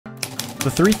The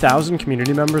 3,000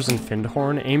 community members in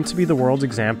Findhorn aim to be the world's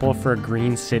example for a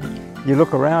green city. You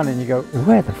look around and you go,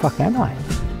 where the fuck am I?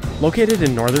 Located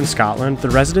in northern Scotland,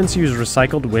 the residents use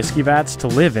recycled whiskey vats to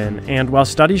live in, and while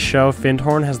studies show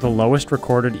Findhorn has the lowest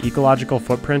recorded ecological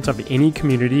footprint of any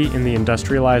community in the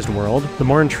industrialized world, the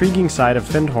more intriguing side of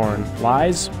Findhorn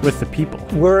lies with the people.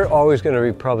 We're always going to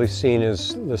be probably seen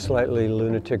as the slightly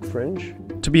lunatic fringe.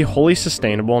 To be wholly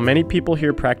sustainable, many people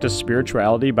here practice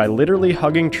spirituality by literally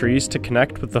hugging trees to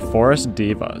connect with the forest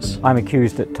divas. I'm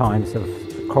accused at times of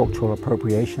cultural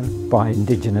appropriation by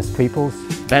indigenous peoples.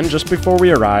 Then, just before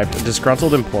we arrived, a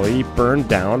disgruntled employee burned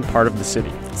down part of the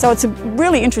city. So it's a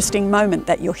really interesting moment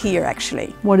that you're here,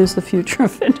 actually. What is the future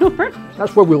of Findhorn?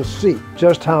 That's where we'll see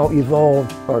just how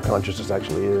evolved our consciousness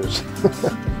actually is.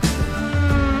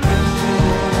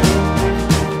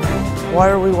 Why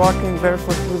are we walking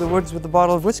barefoot through the woods with a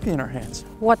bottle of whiskey in our hands?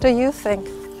 What do you think?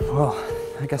 Well,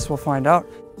 I guess we'll find out.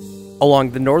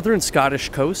 Along the northern Scottish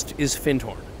coast is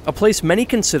Findhorn, a place many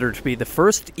consider to be the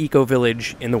first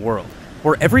eco-village in the world,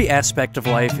 where every aspect of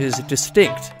life is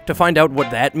distinct. To find out what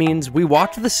that means, we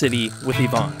walked the city with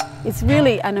Yvonne. It's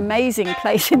really an amazing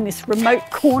place in this remote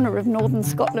corner of northern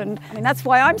Scotland. I mean, that's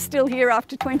why I'm still here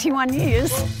after 21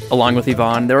 years. Along with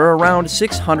Yvonne, there are around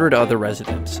 600 other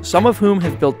residents, some of whom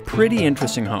have built pretty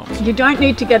interesting homes. You don't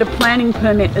need to get a planning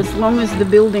permit as long as the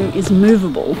building is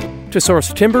movable. To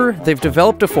source timber, they've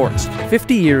developed a forest,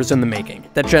 50 years in the making,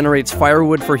 that generates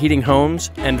firewood for heating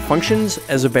homes and functions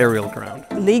as a burial ground.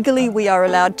 Legally, we are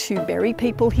allowed to bury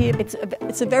people here.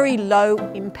 It's a very low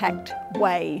impact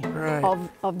way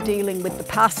of dealing with the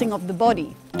passing of the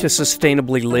body. To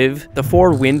sustainably live, the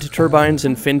 4 wind turbines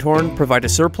in Findhorn provide a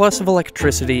surplus of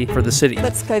electricity for the city.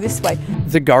 Let's go this way.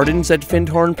 The gardens at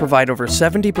Findhorn provide over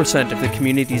 70% of the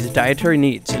community's dietary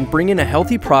needs and bring in a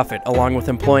healthy profit along with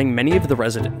employing many of the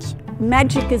residents.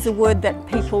 Magic is a word that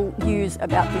people use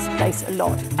about this place a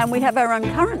lot, and we have our own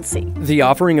currency. The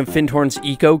offering of Findhorn's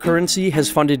eco-currency has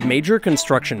funded major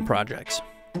construction projects.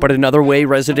 But another way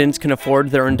residents can afford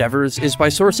their endeavors is by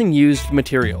sourcing used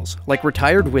materials, like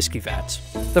retired whiskey vats.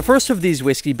 The first of these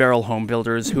whiskey barrel home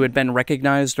builders who had been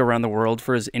recognized around the world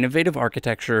for his innovative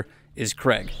architecture is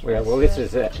Craig. Well, this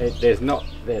is there is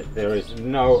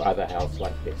no other house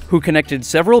like this. Who connected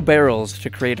several barrels to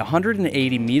create a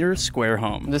 180-meter square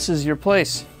home. This is your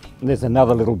place. There's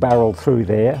another little barrel through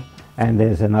there, and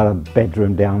there's another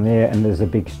bedroom down there, and there's a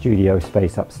big studio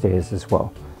space upstairs as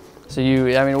well. So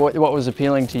what was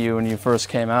appealing to you when you first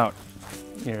came out?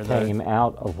 Came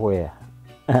out of where?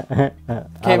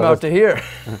 Came out to here.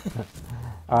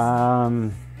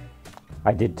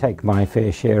 I did take my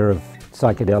fair share of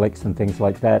psychedelics and things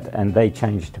like that, and they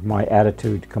changed my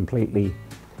attitude completely.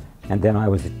 And then I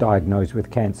was diagnosed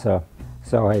with cancer.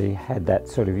 So I had that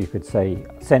sort of, you could say,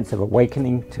 sense of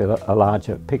awakening to a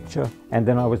larger picture. And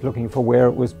then I was looking for where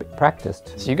it was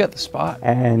practiced. So you got the spot.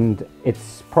 And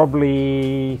it's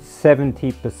probably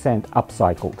 70%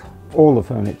 upcycled. All the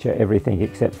furniture, everything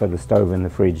except for the stove and the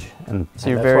fridge. And so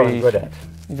you're that's what I'm good at.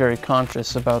 Very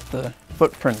conscious about the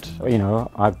footprint. You know,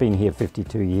 I've been here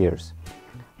 52 years.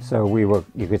 So we were,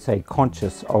 you could say,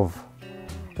 conscious of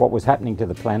what was happening to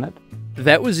the planet.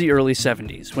 That was the early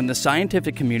 70s, when the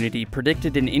scientific community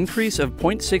predicted an increase of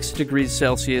 0.6 degrees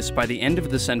Celsius by the end of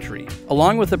the century.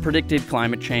 Along with the predicted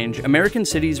climate change, American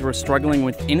cities were struggling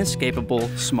with inescapable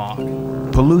smog.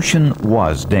 Pollution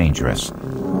was dangerous.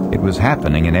 It was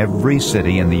happening in every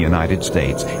city in the United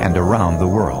States and around the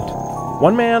world.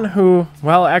 One man who,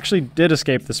 well, actually did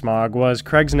escape the smog was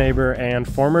Craig's neighbor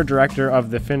and former director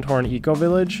of the Findhorn Eco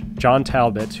Village, John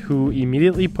Talbot, who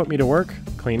immediately put me to work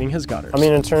cleaning his gutters. I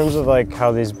mean, in terms of like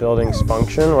how these buildings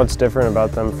function, what's different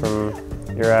about them from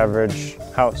your average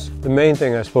house? The main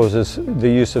thing, I suppose, is the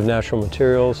use of natural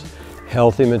materials,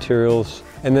 healthy materials,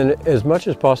 and then as much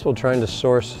as possible trying to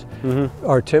source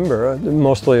our timber.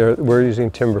 Mostly we're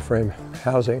using timber frame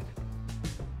housing.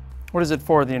 What is it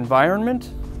for, the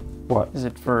environment? What? Is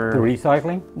it for the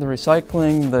recycling? The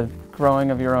recycling, the growing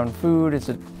of your own food? Is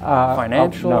it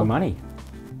financial? No money.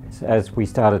 As we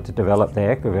started to develop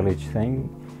the eco-village thing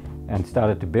and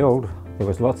started to build, there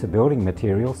was lots of building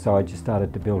material, so I just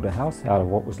started to build a house out of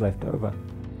what was left over.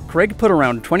 Craig put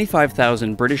around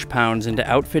 25,000 British pounds into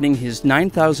outfitting his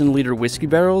 9,000-liter whiskey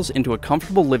barrels into a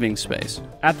comfortable living space.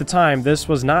 At the time, this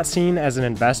was not seen as an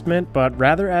investment, but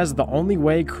rather as the only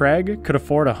way Craig could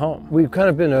afford a home. We've kind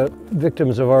of been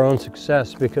victims of our own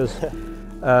success because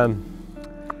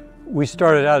we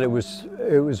started out, it was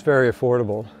very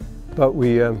affordable, but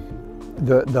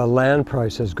the land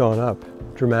price has gone up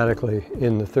dramatically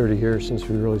in the 30 years since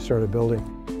we really started building.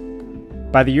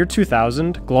 By the year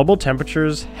 2000, global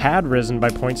temperatures had risen by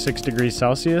 0.6 degrees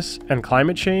Celsius, and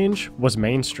climate change was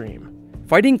mainstream.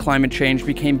 Fighting climate change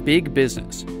became big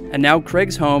business, and now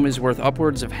Craig's home is worth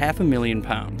upwards of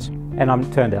 £500,000. And I'm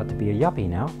turned out to be a yuppie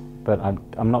now, but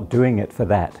I'm not doing it for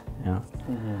that. You know?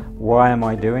 Why am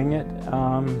I doing it?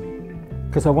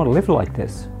 Because I want to live like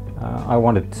this. I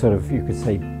want to sort of, you could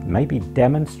say, maybe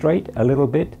demonstrate a little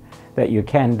bit that you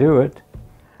can do it.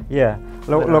 Yeah,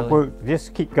 look, we'll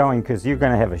just keep going because you're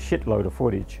going to have a shitload of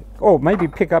footage. Oh, maybe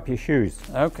pick up your shoes.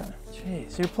 Okay.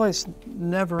 Jeez, your place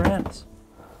never ends.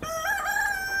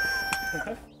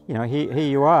 You know, here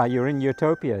you are, you're in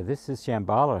Utopia. This is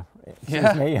Shambhala.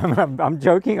 Yeah. Me. I'm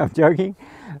joking,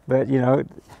 but you know,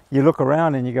 you look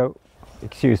around and you go,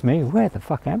 excuse me, where the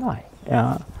fuck am I?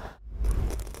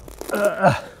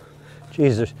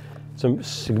 Geez, there's some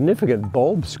significant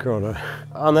bulbs growing on.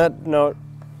 On that note,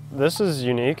 this is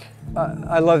unique.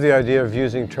 I love the idea of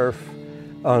using turf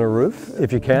on a roof,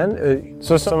 if you can.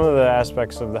 So some of the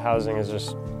aspects of the housing is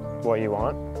just what you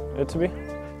want it to be?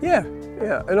 Yeah,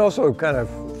 and also kind of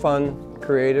fun,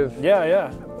 creative.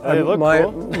 Yeah. They look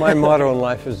cool. My motto in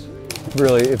life is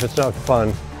really, if it's not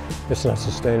fun, it's not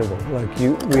sustainable. Like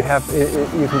you can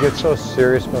get so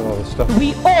serious about all this stuff.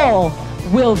 We all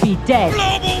will be dead.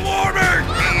 Global warming!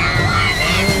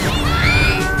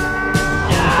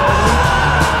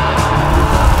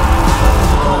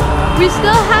 We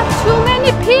still have too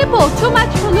many people, too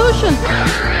much pollution.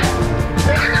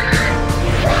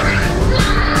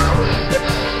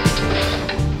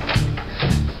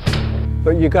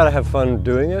 But you got to have fun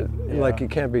doing it. Yeah. Like you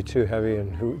can't be too heavy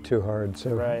and too hard.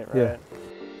 So right. Yeah.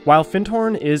 While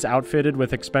Findhorn is outfitted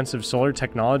with expensive solar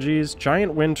technologies,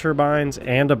 giant wind turbines,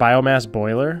 and a biomass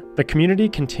boiler, the community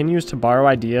continues to borrow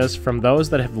ideas from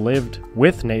those that have lived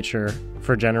with nature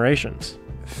for generations.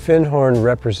 Findhorn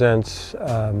represents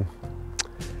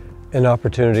an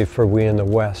opportunity for we in the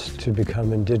West to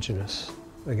become indigenous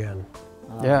again.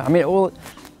 Yeah, I mean, well,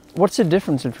 what's the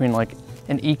difference between like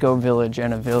an eco-village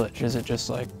and a village? Is it just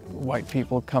like white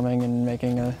people coming and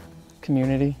making a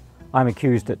community? I'm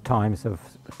accused at times of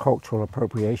cultural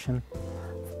appropriation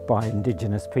by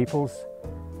indigenous peoples.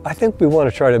 I think we want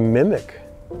to try to mimic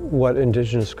what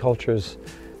indigenous cultures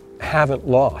haven't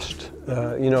lost,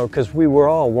 you know, because we were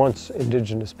all once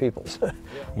indigenous peoples.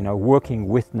 You know, working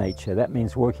with nature, that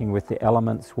means working with the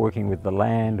elements, working with the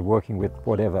land, working with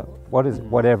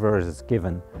whatever is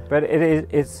given. But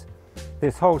it's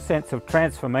this whole sense of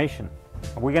transformation.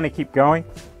 We're going to keep going.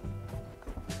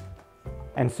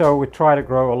 And so we try to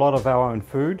grow a lot of our own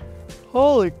food.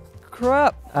 Holy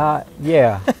crap!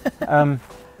 Yeah.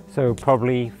 So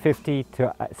probably 50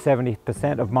 to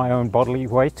 70% of my own bodily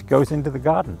waste goes into the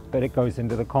garden, but it goes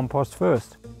into the compost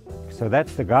first. So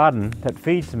that's the garden that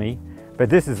feeds me, but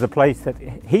this is the place that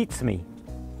heats me.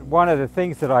 One of the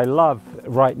things that I love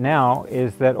right now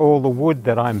is that all the wood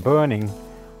that I'm burning,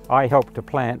 I help to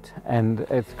plant, and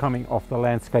it's coming off the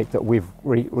landscape that we've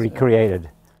recreated.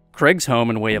 Craig's home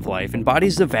and way of life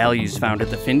embodies the values found at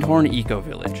the Findhorn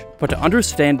Eco-Village. But to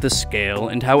understand the scale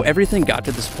and how everything got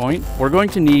to this point, we're going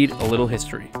to need a little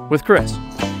history. With Chris.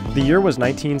 The year was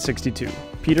 1962.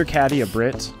 Peter Caddy, a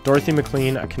Brit, Dorothy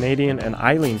McLean, a Canadian, and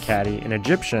Eileen Caddy, an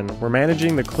Egyptian, were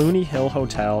managing the Cluny Hill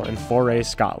Hotel in Foray,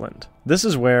 Scotland. This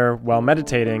is where, while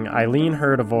meditating, Eileen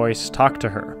heard a voice talk to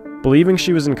her. Believing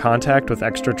she was in contact with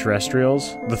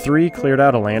extraterrestrials, the three cleared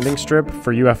out a landing strip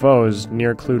for UFOs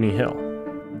near Cluny Hill.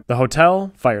 The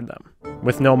hotel fired them.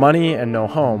 With no money and no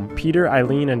home, Peter,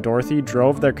 Eileen, and Dorothy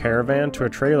drove their caravan to a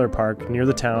trailer park near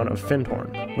the town of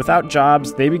Findhorn. Without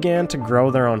jobs, they began to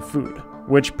grow their own food,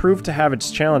 which proved to have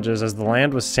its challenges as the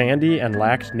land was sandy and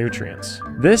lacked nutrients.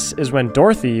 This is when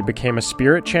Dorothy became a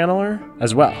spirit channeler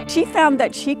as well. She found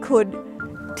that she could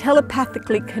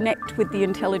telepathically connect with the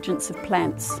intelligence of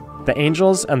plants. The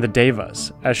angels and the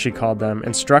devas, as she called them,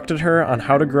 instructed her on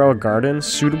how to grow a garden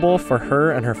suitable for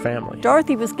her and her family.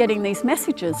 Dorothy was getting these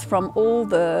messages from all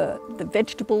the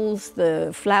vegetables, the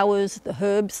flowers, the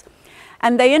herbs,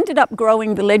 and they ended up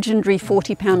growing the legendary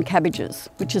 40-pound cabbages,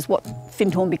 which is what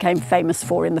Findhorn became famous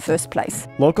for in the first place.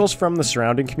 Locals from the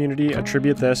surrounding community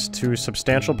attribute this to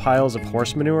substantial piles of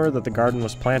horse manure that the garden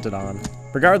was planted on.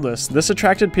 Regardless, this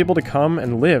attracted people to come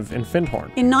and live in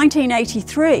Findhorn. In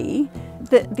 1983,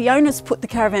 the owners put the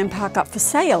caravan park up for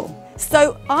sale.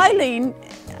 So Eileen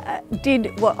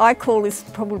did what I call is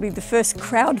probably the first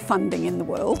crowdfunding in the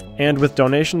world. And with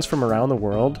donations from around the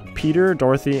world, Peter,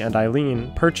 Dorothy, and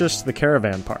Eileen purchased the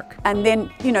caravan park. And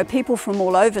then, you know, people from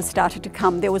all over started to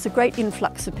come. There was a great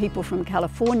influx of people from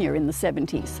California in the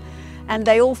 70s. And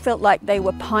they all felt like they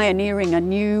were pioneering a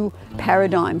new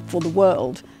paradigm for the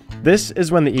world. This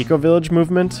is when the eco-village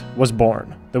movement was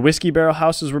born. The whiskey barrel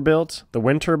houses were built, the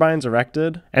wind turbines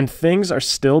erected, and things are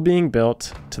still being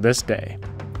built to this day.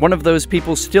 One of those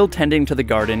people still tending to the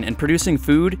garden and producing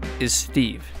food is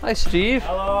Steve. Hi, Steve.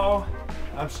 Hello,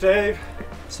 I'm Steve.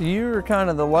 So you're kind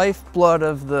of the lifeblood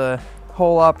of the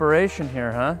whole operation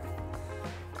here, huh?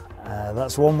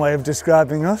 That's one way of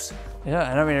describing us.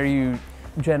 Yeah, and I mean, are you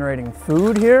generating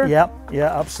food here? Yep,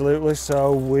 yeah, absolutely.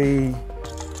 So we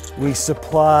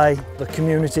supply the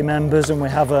community members, and we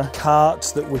have a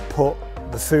cart that we put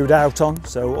the food out on,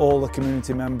 so all the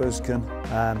community members can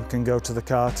go to the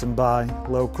cart and buy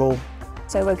local.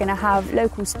 So we're going to have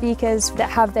local speakers that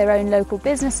have their own local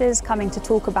businesses coming to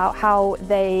talk about how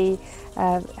they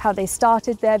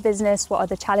started their business, what are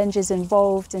the challenges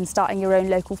involved in starting your own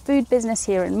local food business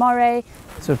here in Morreau.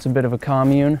 So it's a bit of a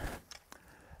commune?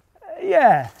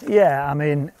 Yeah, I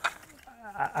mean,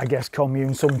 I guess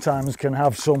commune sometimes can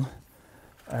have some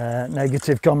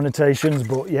negative connotations,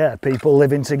 but yeah, people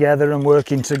living together and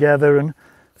working together and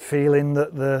feeling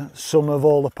that the sum of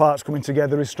all the parts coming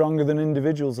together is stronger than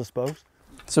individuals, I suppose.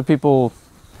 So people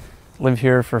live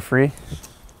here for free?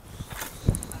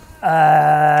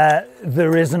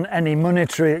 There isn't any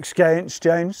monetary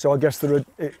exchange, so I guess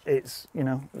it's, you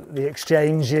know, the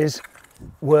exchange is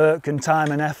work and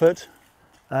time and effort,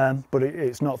 but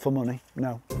it's not for money,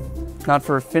 no. Not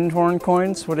for Findhorn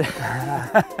coins?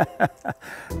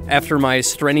 After my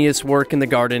strenuous work in the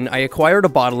garden, I acquired a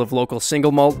bottle of local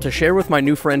single malt to share with my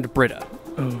new friend Britta.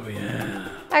 Oh yeah.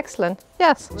 Excellent,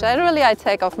 yes. Generally I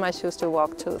take off my shoes to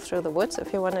walk through the woods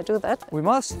if you want to do that. We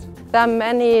must. There are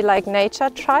many nature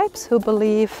tribes who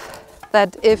believe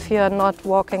that if you're not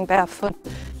walking barefoot,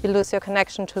 you lose your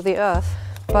connection to the earth.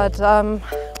 But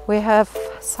we have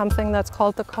something that's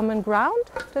called the common ground.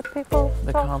 Did people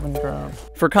The talk? common ground.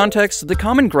 For context, the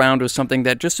common ground was something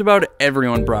that just about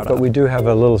everyone brought up. But we do have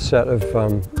a little set of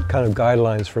kind of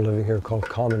guidelines for living here called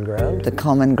common ground. The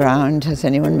common ground, has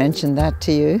anyone mentioned that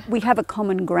to you? We have a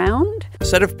common ground. A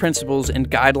set of principles and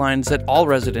guidelines that all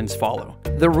residents follow.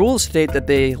 The rules state that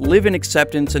they live in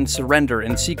acceptance and surrender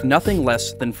and seek nothing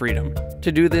less than freedom.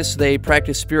 To do this, they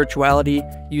practice spirituality,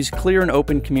 use clear and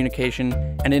open communication,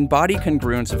 and embody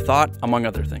congruence of thought, among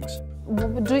other things.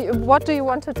 What do you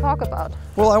want to talk about?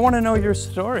 Well, I want to know your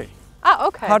story. Ah,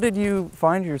 okay. How did you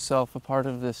find yourself a part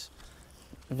of this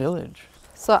village?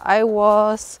 So I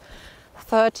was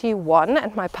 31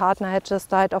 and my partner had just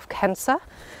died of cancer.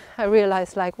 I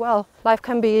realized well, life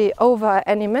can be over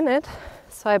any minute,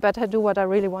 so I better do what I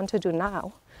really want to do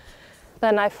now.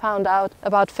 Then I found out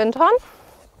about Findhorn,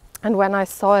 and when I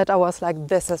saw it, I was like,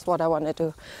 this is what I want to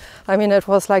do. I mean, it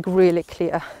was really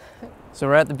clear. So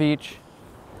we're at the beach.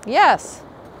 Yes.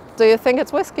 Do you think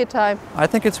it's whiskey time? I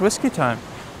think it's whiskey time.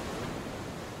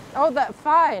 Oh,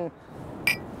 fine.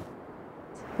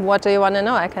 What do you want to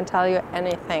know? I can tell you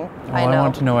anything. Well, I know. I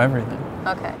want to know everything.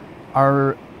 Okay.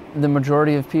 Are the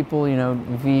majority of people, you know,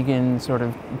 vegan, sort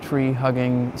of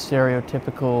tree-hugging,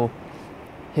 stereotypical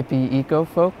hippie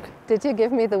eco-folk? Did you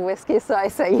give me the whiskey, so I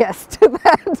say yes to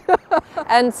that?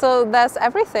 And so there's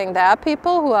everything. There are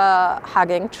people who are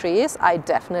hugging trees. I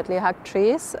definitely hug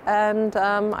trees, and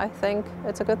I think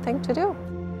it's a good thing to do.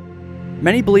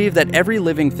 Many believe that every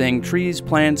living thing, trees,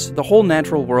 plants, the whole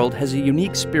natural world has a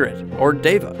unique spirit, or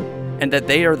deva, and that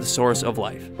they are the source of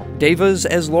life. Devas,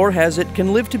 as lore has it,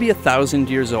 can live to be 1,000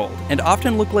 years old, and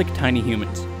often look like tiny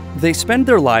humans. They spend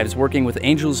their lives working with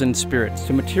angels and spirits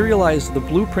to materialize the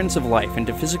blueprints of life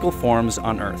into physical forms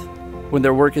on Earth. When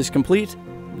their work is complete,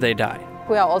 they die.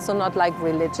 We are also not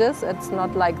religious. It's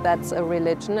not like that's a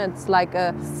religion. It's like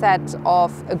a set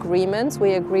of agreements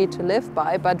we agree to live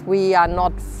by, but we are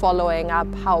not following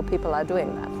up how people are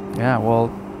doing that. Yeah,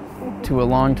 well, to a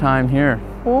long time here.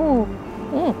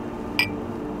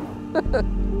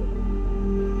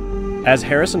 As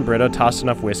Harris and Britta tossed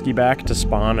enough whiskey back to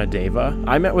spawn a deva,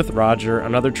 I met with Roger,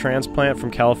 another transplant from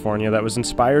California that was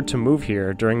inspired to move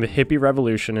here during the hippie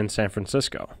revolution in San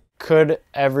Francisco. Could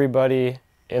everybody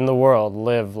in the world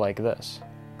live like this,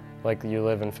 like you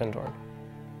live in Findhorn?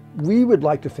 We would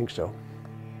like to think so.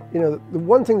 You know, the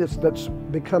one thing that's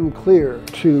become clear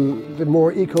to the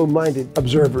more eco-minded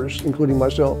observers, including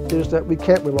myself, is that we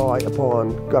can't rely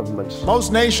upon governments.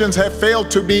 Most nations have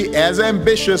failed to be as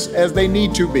ambitious as they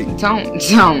need to be. Don't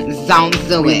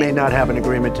do it. We may not have an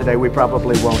agreement today. We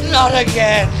probably won't. Not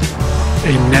again.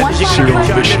 A net zero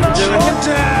emissions.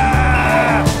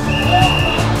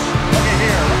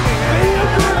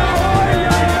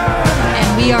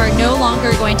 We are no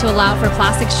longer going to allow for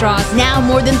plastic straws. Now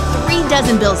more than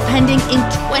 36 bills pending in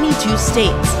 22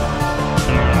 states.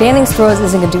 Banning straws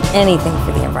isn't going to do anything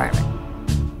for the environment.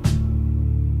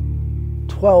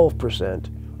 12%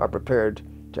 are prepared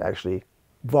to actually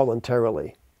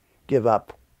voluntarily give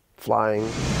up flying,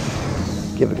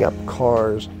 giving up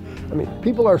cars. I mean,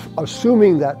 people are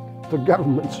assuming that the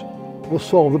governments will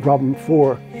solve the problem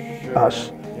for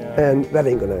us, and that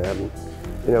ain't gonna happen.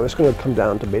 You know, it's gonna come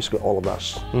down to basically all of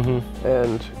us.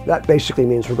 And that basically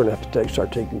means we're gonna have to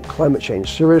start taking climate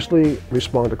change seriously,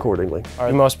 respond accordingly.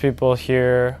 Are most people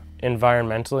here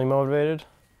environmentally motivated?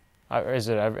 Is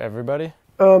it everybody?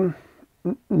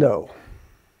 No.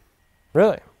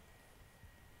 Really?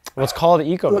 Well, it's called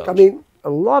eco-village. Look, I mean, a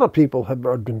lot of people have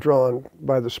been drawn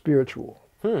by the spiritual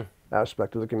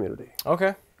aspect of the community.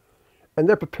 Okay. And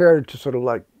they're prepared to sort of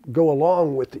like go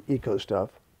along with the eco stuff,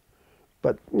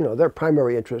 but you know, their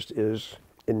primary interest is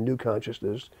in new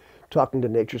consciousness, talking to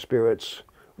nature spirits,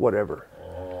 whatever.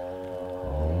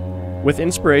 With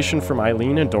inspiration from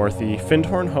Eileen and Dorothy,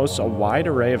 Findhorn hosts a wide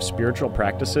array of spiritual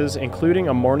practices, including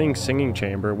a morning singing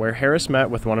chamber where Harris met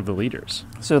with one of the leaders.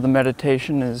 So the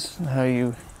meditation is how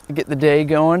you get the day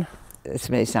going?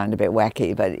 This may sound a bit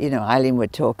wacky, but you know, Eileen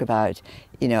would talk about,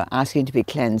 you know, asking to be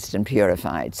cleansed and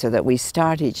purified so that we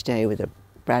start each day with a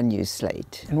brand new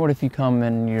slate. And what if you come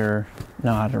and you're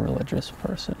not a religious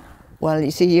person? Well,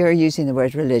 you see, you're using the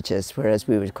word religious, whereas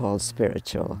we would call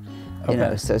spiritual. You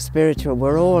know, so spiritual,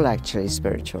 we're all actually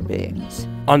spiritual beings.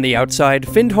 On the outside,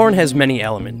 Findhorn has many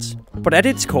elements, but at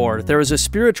its core, there is a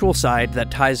spiritual side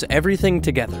that ties everything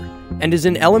together, and is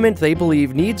an element they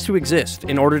believe needs to exist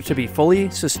in order to be fully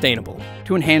sustainable.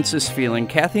 To enhance this feeling,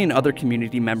 Kathy and other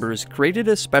community members created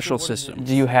a special system.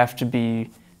 Do you have to be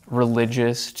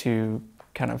religious to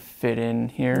kind of fit in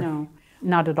here? No,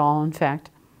 not at all, in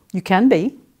fact. You can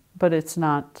be, but it's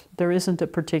not, there isn't a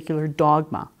particular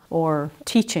dogma or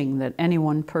teaching that any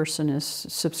one person is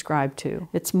subscribed to.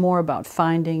 It's more about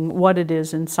finding what it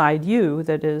is inside you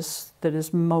that is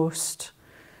most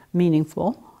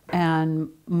meaningful and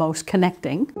most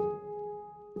connecting.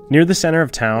 Near the center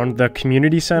of town, the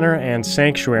community center and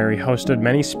sanctuary hosted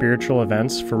many spiritual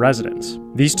events for residents.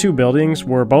 These two buildings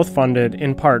were both funded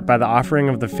in part by the offering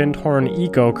of the Findhorn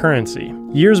eco-currency.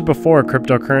 Years before,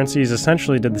 cryptocurrencies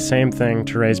essentially did the same thing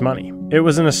to raise money. It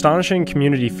was an astonishing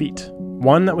community feat,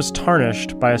 one that was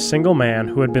tarnished by a single man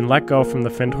who had been let go from the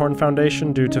Findhorn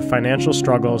Foundation due to financial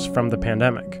struggles from the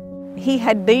pandemic. He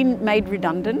had been made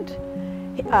redundant,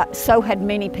 so had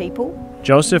many people.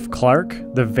 Joseph Clark,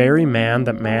 the very man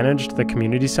that managed the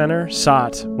community center,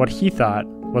 sought what he thought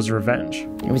was revenge.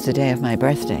 It was the day of my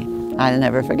birthday. I'll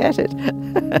never forget it.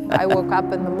 I woke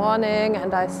up in the morning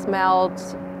and I smelled,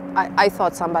 I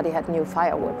thought somebody had new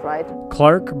firewood, right?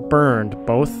 Clark burned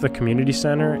both the community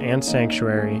center and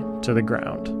sanctuary to the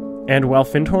ground. And while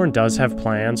Findhorn does have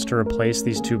plans to replace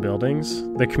these two buildings,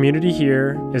 the community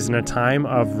here is in a time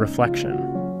of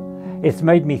reflection. It's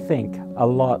made me think a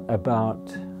lot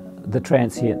about the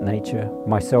transient nature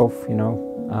myself, you know.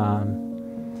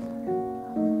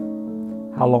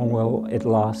 How long will it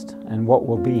last, and what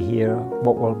will be here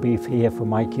for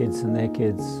my kids and their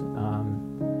kids.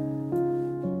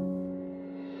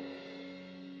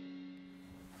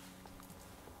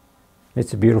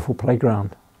 It's a beautiful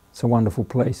playground. It's a wonderful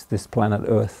place, this planet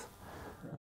Earth.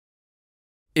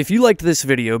 If you liked this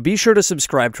video, be sure to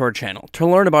subscribe to our channel to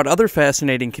learn about other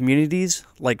fascinating communities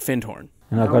like Findhorn.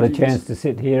 And I got a chance to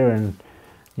sit here and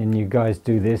you guys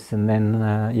do this, and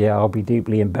then yeah, I'll be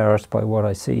deeply embarrassed by what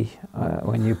I see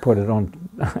when you put it on